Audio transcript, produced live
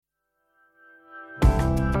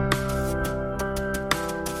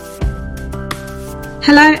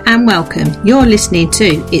Hello and welcome. You're listening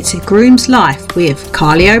to It's a Groom's Life with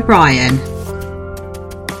Carly O'Brien.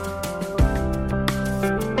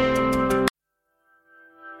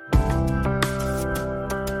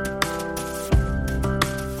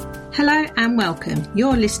 Hello and welcome.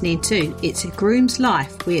 You're listening to It's a Groom's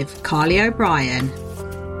Life with Carly O'Brien.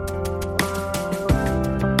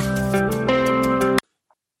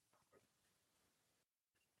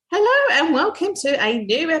 Welcome to a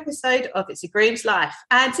new episode of It's a Groom's Life.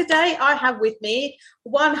 And today I have with me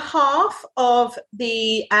one half of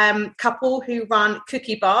the couple who run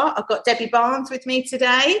Cookie Bar. I've got Debbie Barnes with me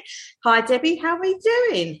today. Hi, Debbie. How are you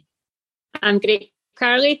doing? I'm great,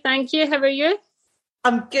 Carly. Thank you. How are you?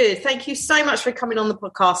 I'm good. Thank you so much for coming on the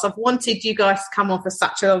podcast. I've wanted you guys to come on for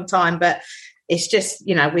such a long time, but it's just,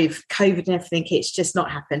 with COVID and everything, it's just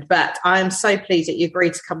not happened. But I am so pleased that you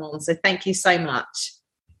agreed to come on. So thank you so much.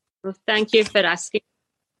 Well, thank you for asking.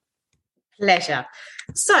 Pleasure.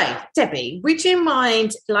 So, Debbie, would you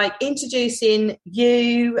mind introducing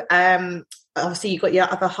you? Obviously, you've got your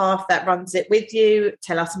other half that runs it with you.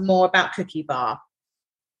 Tell us more about Cookie Bar.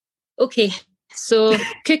 Okay, so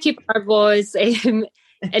Cookie Bar was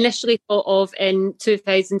initially thought of in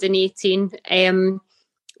 2018.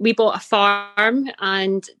 We bought a farm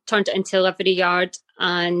and turned it into a livery yard,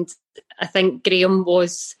 and I think Graham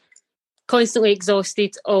was constantly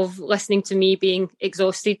exhausted of listening to me being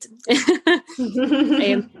exhausted.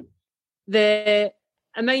 The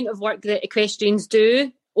amount of work that equestrians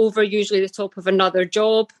do over usually the top of another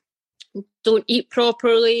job, don't eat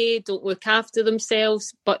properly, don't look after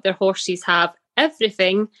themselves, but their horses have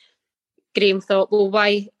everything. Graham thought, well,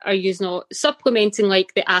 why are you not supplementing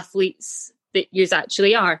like the athletes that you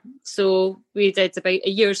actually are? So we did about a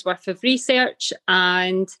year's worth of research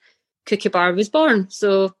and Cookie Bar was born.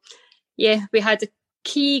 So yeah, we had a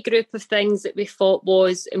key group of things that we thought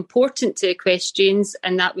was important to equestrians,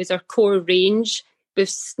 and that was our core range.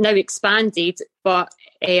 We've now expanded, but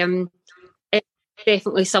it's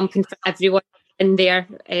definitely something for everyone in there.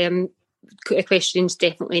 Equestrians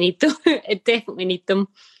definitely need them. Definitely need them.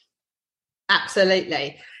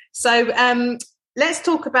 Absolutely. So let's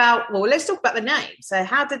talk about the name. So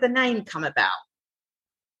how did the name come about?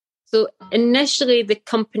 So initially the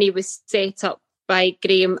company was set up by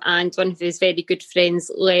Graham and one of his very good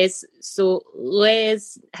friends, Les. So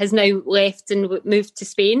Les has now left and moved to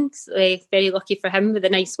Spain. Very lucky for him with the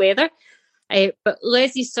nice weather. But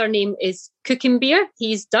Les's surname is Cookenbeer.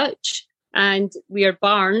 He's Dutch and we are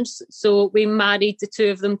Barnes. So we married the two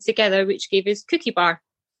of them together, which gave us Cookie Bar.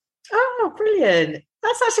 Oh, brilliant.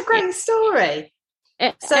 That's such a great story.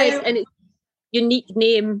 And it's a unique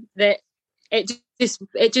name that it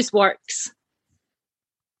just works.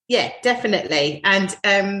 Yeah, definitely. And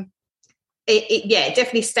it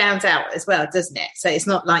definitely stands out as well, doesn't it? So it's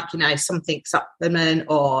not like, something supplement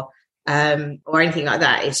or anything like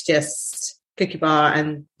that. It's just Cookie Bar,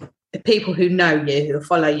 and the people who know you, who will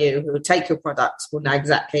follow you, who will take your products will know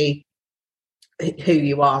exactly who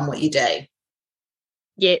you are and what you do.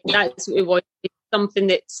 Yeah, that's what it was. It's something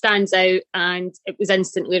that stands out and it was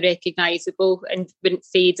instantly recognisable and wouldn't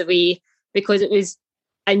fade away because it was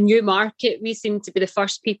a new market. We seem to be the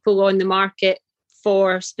first people on the market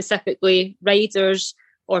for specifically riders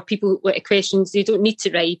or people with equestrians. You don't need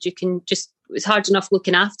to ride. You can just, it's hard enough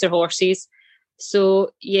looking after horses.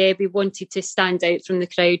 So yeah, we wanted to stand out from the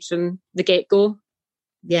crowd from the get-go.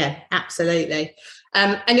 Yeah, absolutely.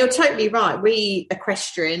 And you're totally right. We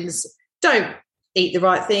equestrians don't eat the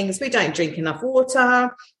right things. We don't drink enough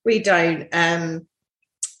water. We don't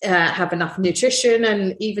have enough nutrition,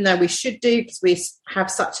 and even though we should do, because we have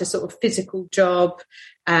such a sort of physical job,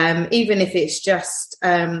 even if it's just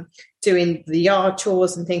doing the yard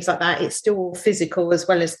chores and things like that, it's still physical as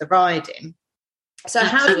well as the riding. So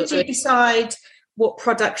how did you decide what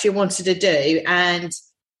products you wanted to do? And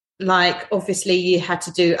obviously you had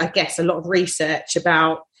to do, I guess, a lot of research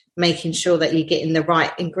about making sure that you're getting the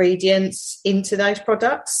right ingredients into those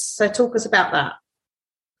products. So talk us about that.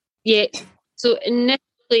 Yeah, so initially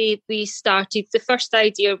we started, the first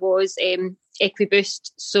idea was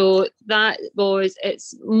EquiBoost. So that was,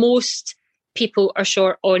 most people are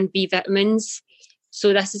short on B vitamins.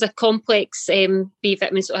 So this is a complex B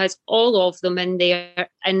vitamin, so it has all of them in there,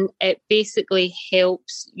 and it basically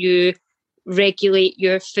helps you regulate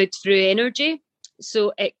your food through energy.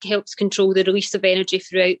 So it helps control the release of energy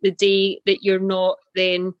throughout the day, that you're not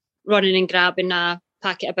then running and grabbing a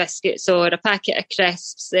packet of biscuits or a packet of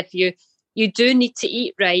crisps. If you do need to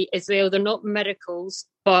eat right as well. They're not miracles,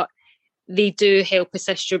 but they do help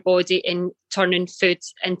assist your body in turning food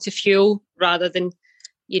into fuel rather than,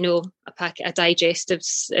 a packet of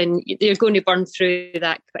digestives, and you're going to burn through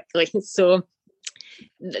that quickly. So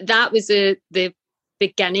that was the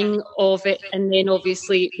beginning of it, and then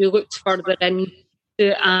obviously we looked further into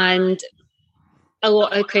it, and a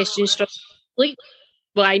lot of questions struggled with sleep.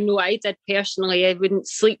 Well, I know I did personally. I wouldn't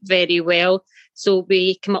sleep very well, so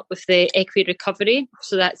we come up with the Equi Recovery.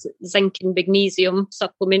 So that's zinc and magnesium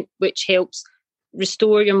supplement, which helps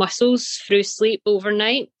restore your muscles through sleep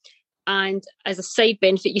overnight. And as a side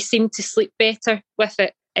benefit, you seem to sleep better with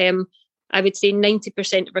it. I would say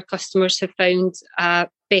 90% of our customers have found a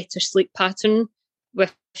better sleep pattern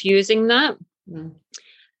with using that. Mm.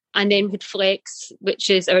 And then with Flex, which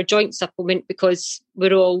is our joint supplement, because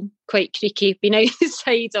we're all quite creaky being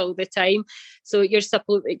outside all the time. So your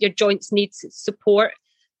joints need support.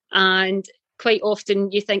 And quite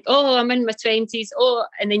often you think, oh, I'm in my 20s. Oh,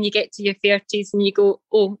 and then you get to your 30s and you go,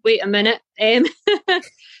 oh, wait a minute.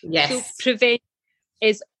 Yes. So prevent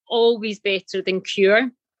is always better than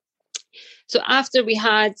cure. So after we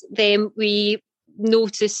had them, we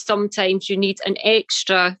noticed sometimes you need an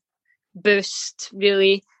extra boost,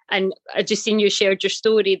 really. And I just seen you shared your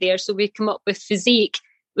story there. So we come up with Physique,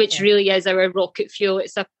 which really is our rocket fuel.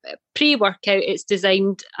 It's a pre-workout. It's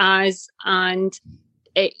designed as, and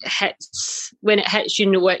it hits, when it hits, you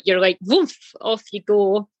know it, you're like, woof, off you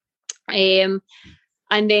go. And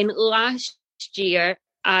then last year,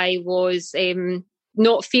 I was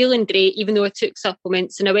not feeling great, even though I took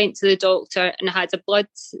supplements, and I went to the doctor and I had a blood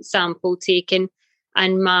sample taken,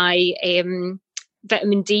 and my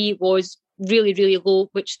vitamin D was really, really low,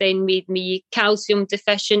 which then made me calcium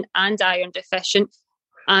deficient and iron deficient.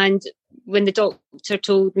 And when the doctor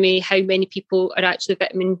told me how many people are actually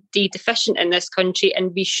vitamin D deficient in this country,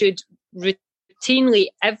 and we should routinely,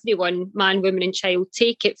 everyone, man, woman and child,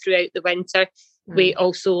 take it throughout the winter, we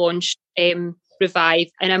also launched Revive.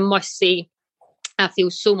 And I must say, I feel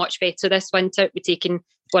so much better this winter. We're taking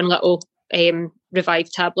one little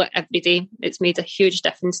Revive tablet every day. It's made a huge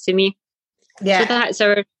difference to me. Yeah.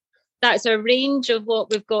 So that's our range of what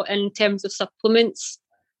we've got in terms of supplements.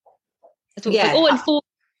 And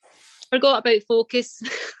forgot about Focus.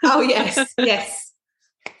 Oh, yes, yes.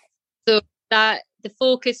 So that the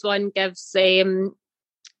Focus one gives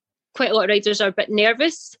quite a lot of riders are a bit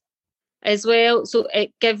nervous as well. So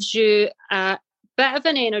it gives you a bit of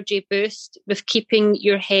an energy boost with keeping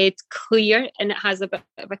your head clear, and it has a bit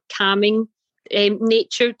of a calming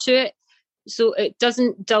nature to it. So it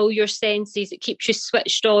doesn't dull your senses. It keeps you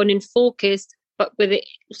switched on and focused, but with a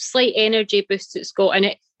slight energy boost it's got in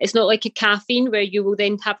it. It's not like a caffeine where you will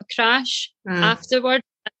then have a crash afterwards.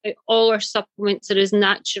 All our supplements are as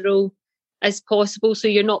natural as possible, so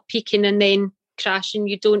you're not peaking and then crashing.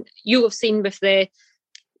 You have seen with the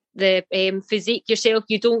Physique yourself,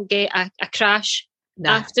 you don't get a crash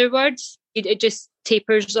afterwards. It just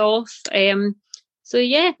tapers off. So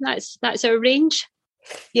yeah, that's our range.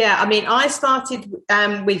 Yeah, I mean, I started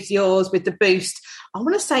with yours, with the Boost. I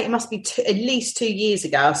want to say it must be at least 2 years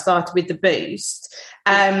ago. I started with the Boost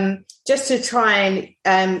just to try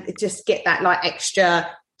and just get that like extra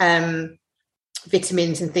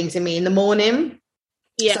vitamins and things in me in the morning.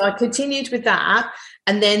 Yeah. So I continued with that.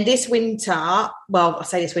 And then this winter, well, I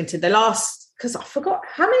say this winter, because I forgot,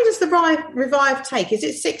 how many does the Revive take? Is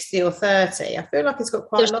it 60 or 30? I feel like it's got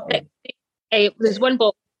quite a lot. There's one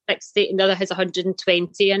bottle 60 and the other has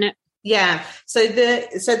 120 in it. Yeah. So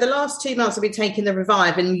the last 2 months I've been taking the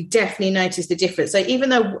Revive, and you definitely notice the difference. So even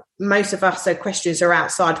though most of us equestrians are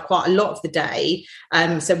outside quite a lot of the day,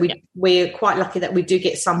 so we're quite lucky that we do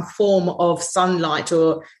get some form of sunlight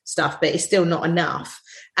or stuff, but it's still not enough.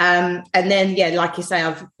 And then, yeah, like you say,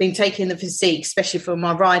 I've been taking the Physique, especially for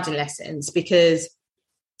my riding lessons, because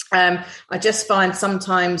I just find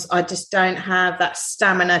sometimes I just don't have that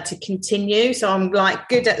stamina to continue. So I'm like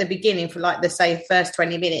good at the beginning for like the first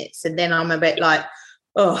 20 minutes, and then I'm a bit like,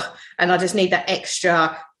 oh, and I just need that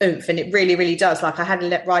extra oomph. And it really, really does. Like I had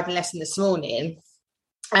a riding lesson this morning,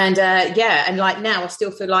 and and like now I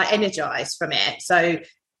still feel like energized from it. So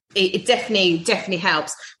it definitely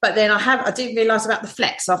helps. But then I didn't realise about the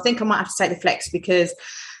Flex. So I think I might have to take the Flex because,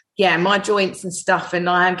 yeah, my joints and stuff, and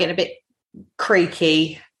I am getting a bit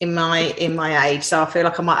creaky in my age, so I feel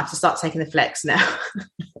like I might have to start taking the Flex now.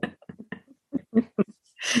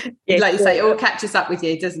 Yes, like you say, it all catches up with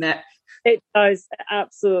you, doesn't it? It does. It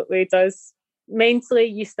absolutely does. Mentally,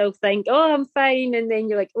 you still think, oh, I'm fine, and then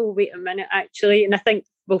you're like, oh, wait a minute, actually. And I think,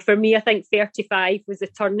 well, for me, I think 35 was a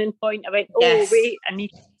turning point. I went, oh, wait, I need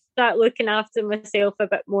to start looking after myself a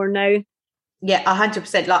bit more now. Yeah,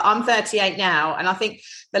 100%. Like I'm 38 now, and I think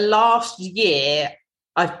the last year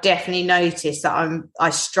I've definitely noticed that I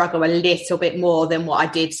struggle a little bit more than what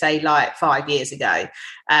I did, say, like 5 years ago.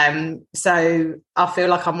 So I feel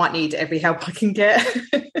like I might need every help I can get.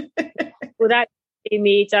 Well, same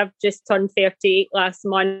age. I've just turned 38 last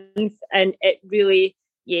month, and it really,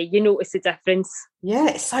 you notice the difference. Yeah,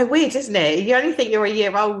 it's so weird, isn't it? You only think you're a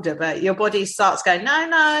year older, but your body starts going,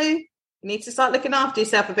 no, you need to start looking after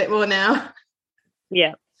yourself a bit more now.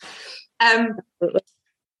 Yeah. Absolutely.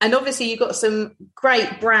 And obviously you've got some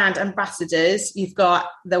great brand ambassadors. You've got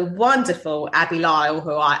the wonderful Abby Lyle,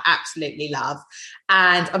 who I absolutely love.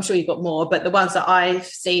 And I'm sure you've got more, but the ones that I've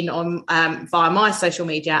seen on via my social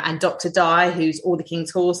media, and Dr. Di, who's All the King's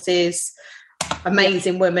Horses,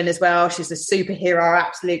 amazing woman as well. She's a superhero. I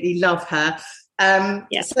absolutely love her.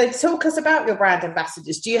 So talk us about your brand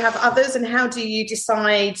ambassadors. Do you have others, and how do you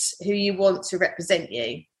decide who you want to represent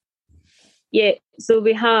you? Yeah, so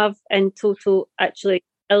we have in total actually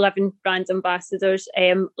 11 brand ambassadors.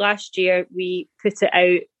 Last year we put it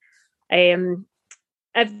out.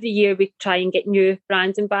 Every year we try and get new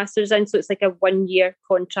brand ambassadors in, so it's like a 1-year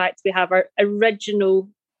contract. We have our original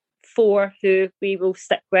 4 who we will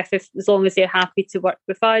stick with as long as they're happy to work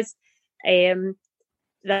with us.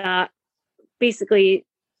 That basically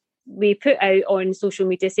we put out on social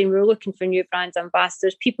media saying we were looking for new brand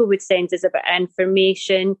ambassadors. People would send us a bit of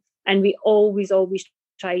information, and we always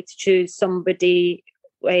try to choose somebody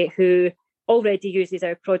who already uses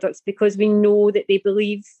our products, because we know that they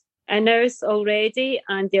believe in us already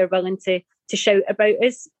and they're willing to shout about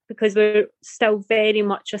us, because we're still very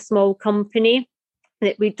much a small company,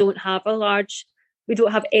 that we don't have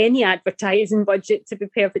any advertising budget, to be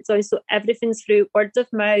perfectly honest. So everything's through word of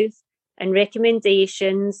mouth and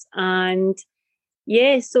recommendations, and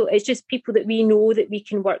so it's just people that we know that we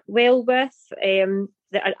can work well with,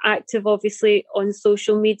 that are active obviously on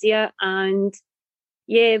social media. And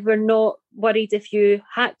we're not worried if you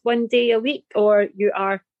hack one day a week or you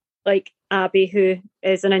are like Abby, who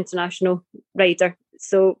is an international rider.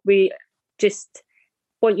 So we just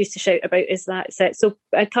want you to shout about us. That's it. So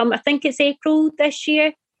I think it's April this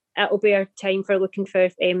year. It'll be our time for looking for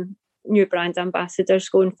new brand ambassadors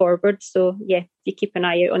going forward. So if you keep an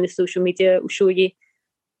eye out on the social media, it will show you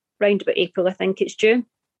round about April, I think it's due.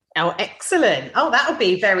 Oh, excellent. Oh, that'll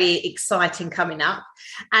be very exciting coming up.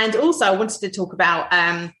 And also I wanted to talk about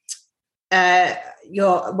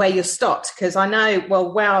where you're stocked, because I know,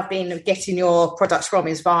 where I've been getting your products from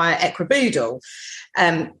is via Equiboodle,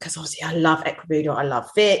 because obviously I love Equiboodle. I love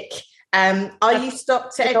Vic. Are you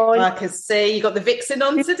stocked at I can see you got the Vixen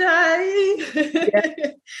on today.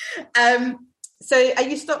 So are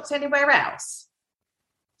you stocked anywhere else?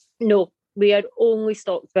 No, we are only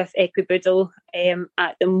stocked with Equiboodle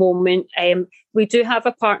at the moment. We do have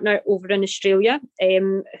a partner over in Australia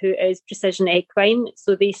who is Precision Equine.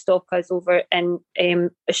 So they stock us over in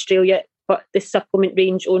Australia, but the supplement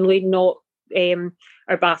range only, not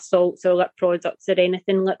our bath salts or lip products or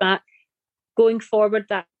anything like that. Going forward,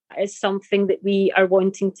 that is something that we are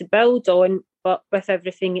wanting to build on, but with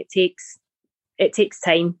everything it takes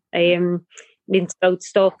time. Need to build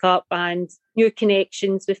stock up and new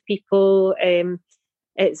connections with people.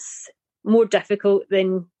 It's more difficult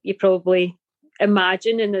than you probably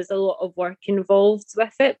imagine, and there's a lot of work involved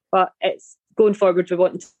with it, but it's going forward. We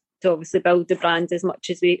want to obviously build the brand as much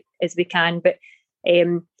as we can, but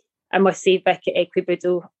I must say Vic at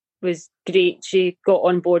Equiboodle was great. She got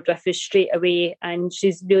on board with us straight away, and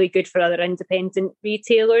she's really good for other independent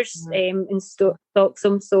retailers and stocks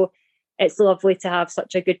them. So it's lovely to have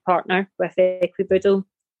such a good partner with Equiboodle.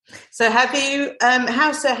 So have you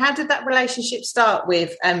how did that relationship start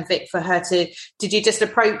with Vic for her did you just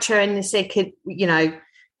approach her and say, can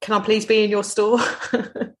I please be in your store?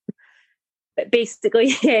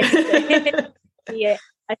 Basically, yes. Yeah.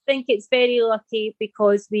 I think it's very lucky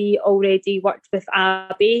because we already worked with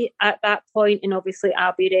Abby at that point, and obviously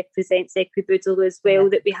Abby represents Equiboodle as well,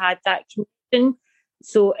 that we had that connection.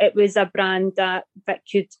 So it was a brand that Vic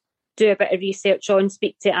could do a bit of research on,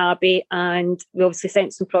 speak to Abby, and we obviously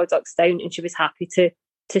sent some products down and she was happy to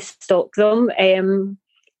stock them. And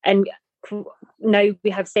now we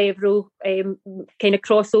have several kind of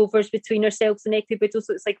crossovers between ourselves and Equiboodle,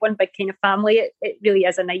 so it's like one big kind of family. It really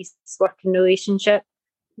is a nice working relationship.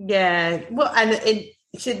 Yeah, well, and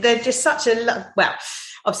they're just such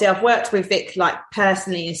obviously I've worked with Vic like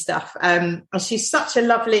personally and stuff, and she's such a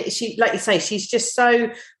lovely, like you say, she's just so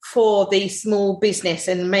for the small business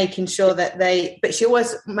and making sure that but she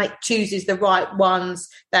always chooses the right ones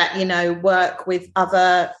that work with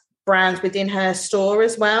other brands within her store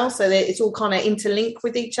as well, so that it's all kind of interlinked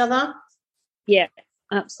with each other. Yeah,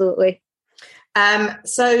 absolutely.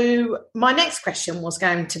 So my next question was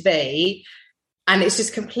going to be, And it's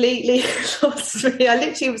just completely lost me. I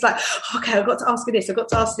literally was like, okay, I've got to ask her this, I've got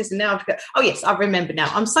to ask this. And now I've got, oh yes, I remember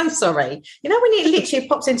now. I'm so sorry. You know, when it literally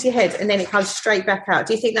pops into your head and then it comes straight back out.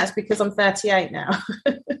 Do you think that's because I'm 38 now?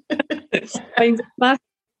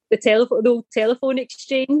 The old telephone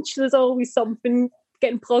exchange, there's always something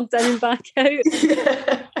getting plugged in and back out.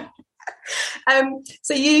 Yeah.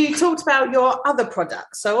 So you talked about your other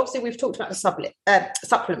products. So obviously we've talked about the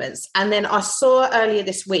supplements, and then I saw earlier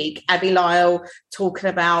this week Abby Lyle talking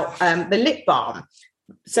about the lip balm.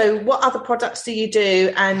 So what other products do you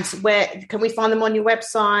do, and where can we find them on your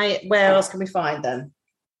website? Where else can we find them?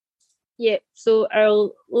 Yeah, so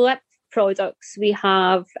our lip products, we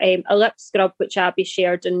have a lip scrub which Abby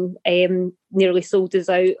shared and nearly sold us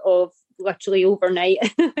out of literally overnight.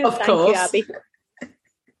 Of course. You,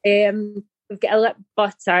 Abby. We've got a lip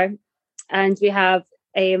butter, and we have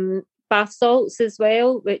bath salts as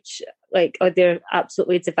well, which they're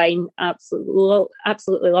absolutely divine.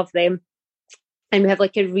 Absolutely love them. And we have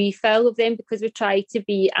like a refill of them because we try to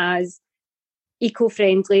be as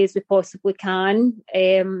eco-friendly as we possibly can.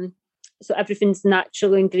 So everything's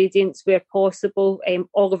natural ingredients where possible.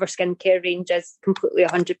 All of our skincare range is completely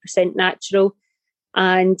 100% natural.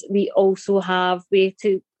 And we also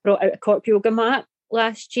brought out a cork yoga mat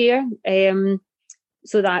last year.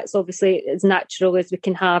 So that's obviously as natural as we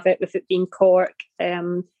can have it with it being cork.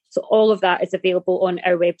 So all of that is available on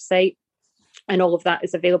our website, and all of that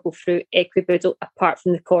is available through Equiboodle, apart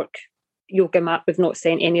from the cork yoga mat. We've not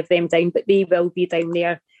sent any of them down, but they will be down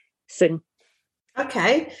there soon.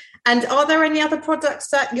 Okay. And are there any other products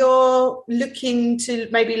that you're looking to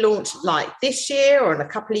maybe launch like this year or in a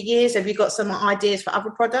couple of years? Have you got some ideas for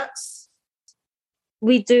other products?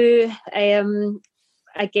 We do.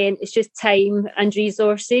 Again, it's just time and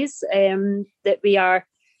resources that we are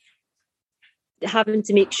having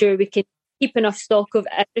to make sure we can keep enough stock of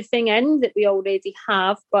everything in that we already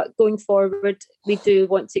have. But going forward, we do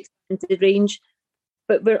want to expand the range.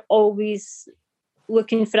 But we're always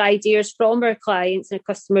looking for ideas from our clients and our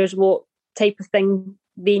customers, what type of thing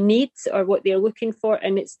they need or what they're looking for.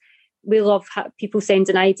 And we love people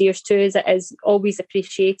sending ideas to us. It is always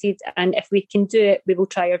appreciated. And if we can do it, we will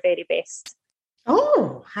try our very best.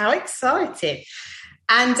 Oh, how exciting.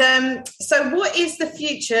 And so what is the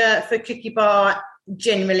future for Cookie Bar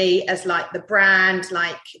generally as like the brand?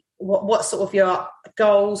 Like what sort of your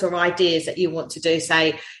goals or ideas that you want to do,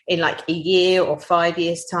 say, in like a year or 5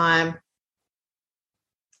 years' time?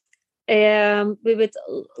 We would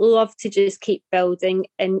love to just keep building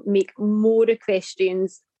and make more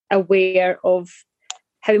equestrians aware of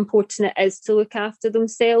how important it is to look after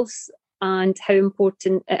themselves and how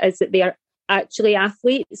important it is that they are actually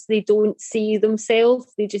athletes. They don't see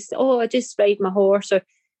themselves. They just, I just ride my horse.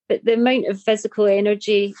 But the amount of physical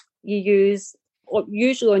energy you use,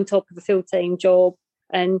 usually on top of a full-time job,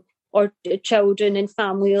 or children and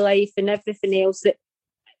family life and everything else, that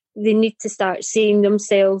they need to start seeing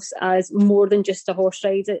themselves as more than just a horse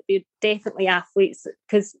rider. They're definitely athletes,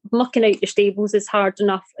 because mucking out your stables is hard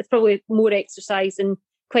enough. It's probably more exercise than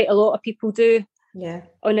quite a lot of people do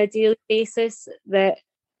on a daily basis. I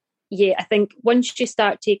think once you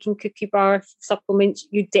start taking Cookie Bar supplements,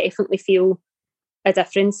 you definitely feel a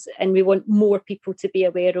difference. And we want more people to be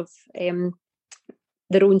aware of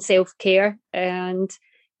their own self-care. And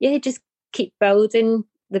just keep building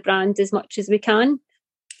the brand as much as we can.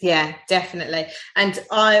 Yeah, definitely. And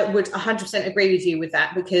I would 100% agree with you with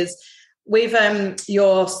that, because with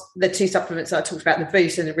the two supplements that I talked about, the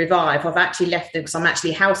Boost and the Revive, I've actually left them because I'm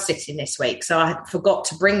actually house sitting this week. So I forgot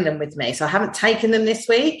to bring them with me. So I haven't taken them this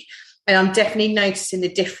week. And I'm definitely noticing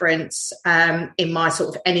the difference in my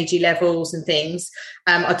sort of energy levels and things.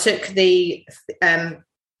 I took the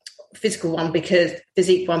physique one because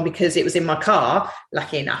it was in my car.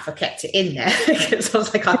 Lucky enough, I kept it in there because I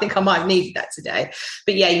was like, I think I might have needed that today.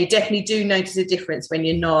 But yeah, you definitely do notice a difference when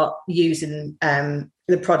you're not using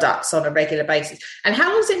the products on a regular basis. And how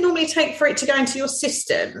long does it normally take for it to go into your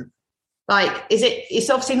system? Like, it's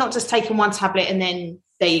obviously not just taking one tablet and then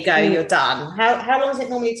there you go, you're done. How long does it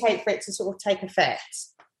normally take for it to sort of take effect?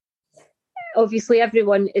 Obviously,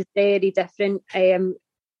 everyone is very different,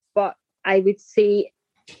 but I would say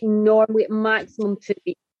normally maximum 2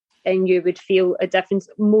 weeks and you would feel a difference.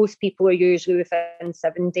 Most people are usually within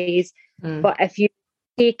 7 days. But if you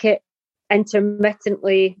take it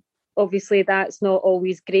intermittently, obviously that's not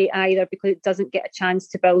always great either, because it doesn't get a chance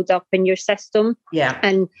to build up in your system. Yeah.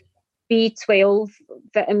 And B12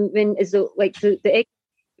 vitamin is like the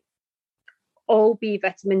all B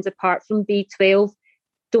vitamins apart from B12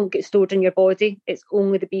 don't get stored in your body. It's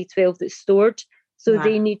only the B12 that's stored. So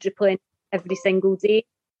they need replenishing every single day.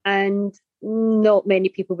 And not many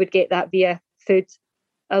people would get that via food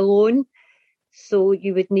alone. So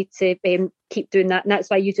you would need to keep doing that. And that's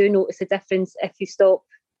why you do notice a difference if you stop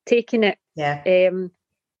taking it. Yeah.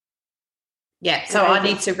 So I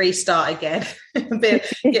need to restart again,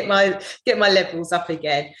 get my levels up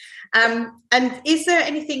again. And is there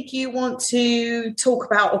anything you want to talk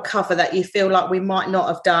about or cover that you feel like we might not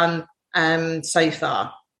have done so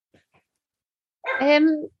far?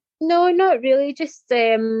 No, not really. Just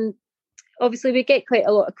obviously we get quite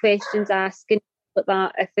a lot of questions asking like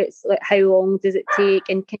that, if it's like how long does it take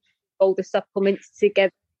and can all the supplements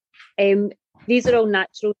together. These are all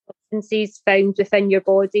natural substances found within your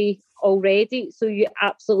body already, so you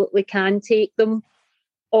absolutely can take them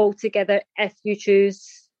all together if you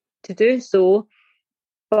choose to do so.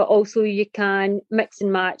 But also you can mix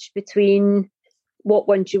and match between what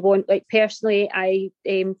ones you want. Like personally, I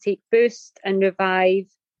take Boost and Revive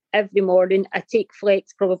every morning. I take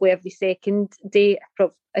Flex probably every second day.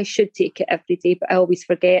 I should take it every day, but I always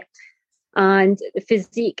forget. And the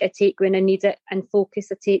Physique I take when I need it, and Focus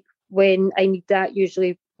I take when I need that.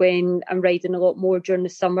 Usually when I'm riding a lot more during the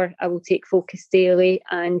summer, I will take Focus daily,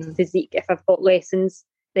 and Physique if I've got lessons,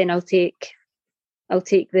 then I'll take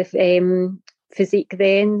the Physique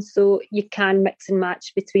then. So you can mix and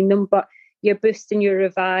match between them, but your Boost and your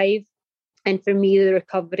Revive, and for me the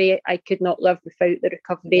Recovery, I could not live without the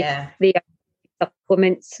Recovery. Yeah. They are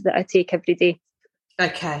supplements that I take every day.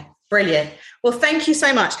 Okay, brilliant. Well, thank you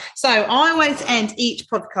so much. So I always end each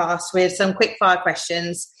podcast with some quick fire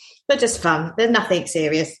questions. They're just fun. They're nothing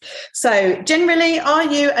serious. So generally,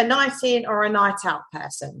 are you a night in or a night out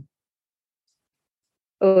person?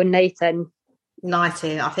 Oh, night in. Night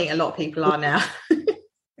in. I think a lot of people are now.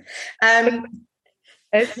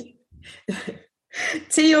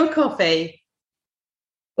 Tea or coffee?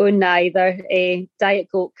 Oh, neither. Diet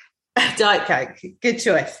Coke. Diet Coke. Good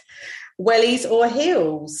choice. Wellies or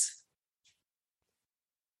heels?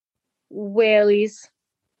 Wellies.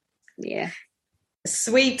 Yeah.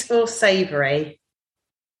 Sweet or savoury?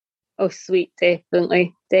 Oh, sweet,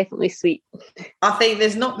 definitely. Definitely sweet. I think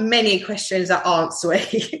there's not many questions that aren't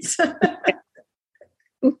sweet.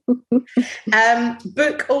 Book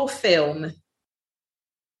or film?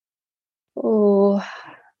 Oh,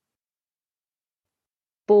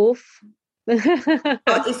 both.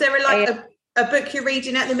 Is there a book you're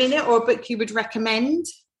reading at the minute, or a book you would recommend?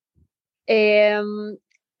 No,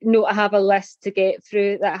 I have a list to get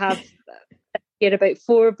through that I have here about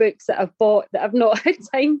 4 books that I've bought that I've not had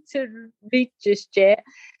time to read just yet.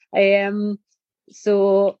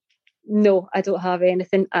 So no, I don't have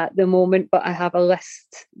anything at the moment, but I have a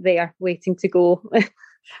list there waiting to go.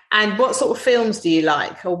 And what sort of films do you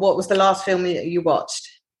like, or what was the last film that you watched?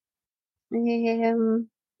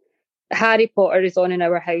 Harry Potter is on in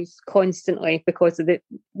our house constantly because of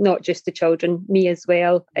not just the children, me as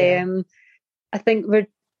well. Yeah. I think we're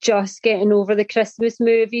just getting over the Christmas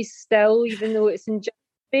movies still, even though it's in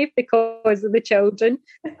January because of the children.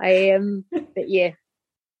 But yeah,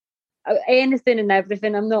 anything and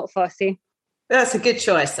everything. I'm not fussy. That's a good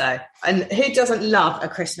choice, though. And who doesn't love a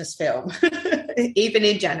Christmas film, even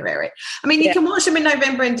in January? I mean, you can watch them in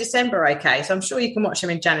November and December, okay? So I'm sure you can watch them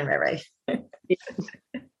in January.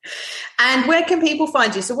 And where can people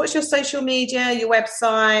find you? So what's your social media, your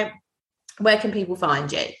website? Where can people find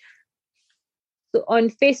you? So on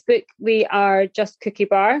Facebook, we are just Cookie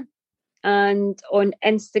Bar. And on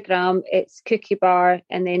Instagram, it's Cookie Bar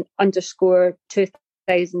and then _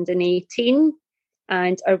 2018.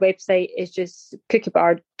 And our website is just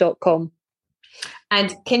cookiebar.com.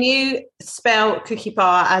 And can you spell Cookie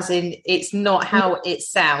Bar as in it's not how it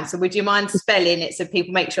sounds? So would you mind spelling it so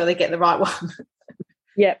people make sure they get the right one?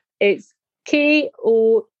 Yep, it's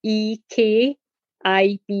KOEKIBAR.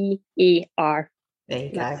 There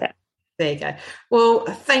you go. There you go. Well,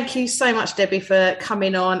 thank you so much, Debbie, for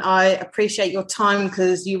coming on. I appreciate your time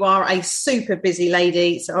because you are a super busy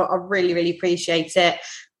lady. So I really, really appreciate it.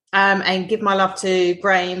 And give my love to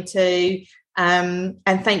Graham too. And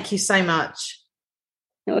thank you so much.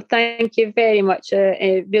 No, thank you very much.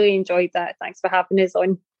 I really enjoyed that. Thanks for having us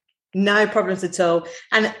on. No problems at all.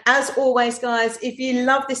 And as always, guys, if you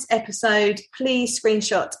love this episode, please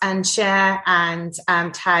screenshot and share and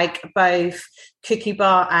tag both Cookie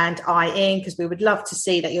Bar and I in, because we would love to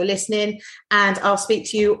see that you're listening. And I'll speak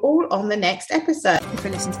to you all on the next episode. Thank you for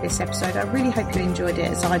listening to this episode. I really hope you enjoyed it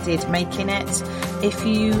as I did making it. If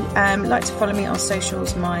you like to follow me on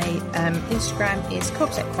socials, my Instagram is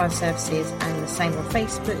Cobbs Equine Services and the same on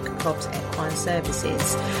Facebook, Cobbs Equine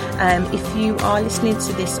Services. If you are listening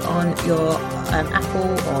to this on your Apple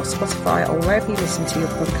or Spotify or wherever you listen to your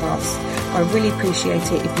podcasts, I really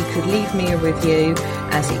appreciate it if you could leave me a review,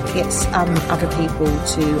 as it gets other people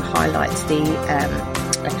to highlight the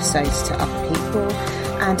episodes to other people.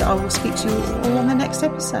 And I will speak to you all on the next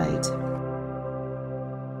episode.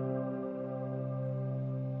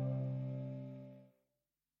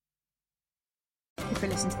 For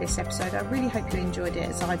listening to this episode. I really hope you enjoyed it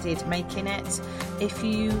as I did making it. If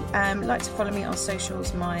you like to follow me on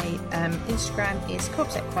socials, my Instagram is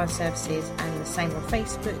Cobbs Equine Services, and the same on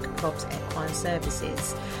Facebook, Cobbs Equine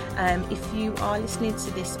Services. If you are listening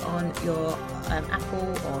to this on your Apple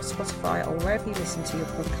or Spotify or wherever you listen to your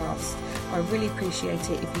podcast, I really appreciate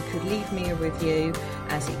it if you could leave me a review,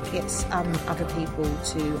 as it gets other people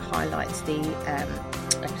to highlight the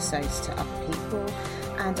episodes to other people.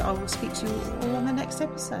 And I will speak to you all on the next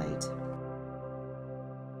episode.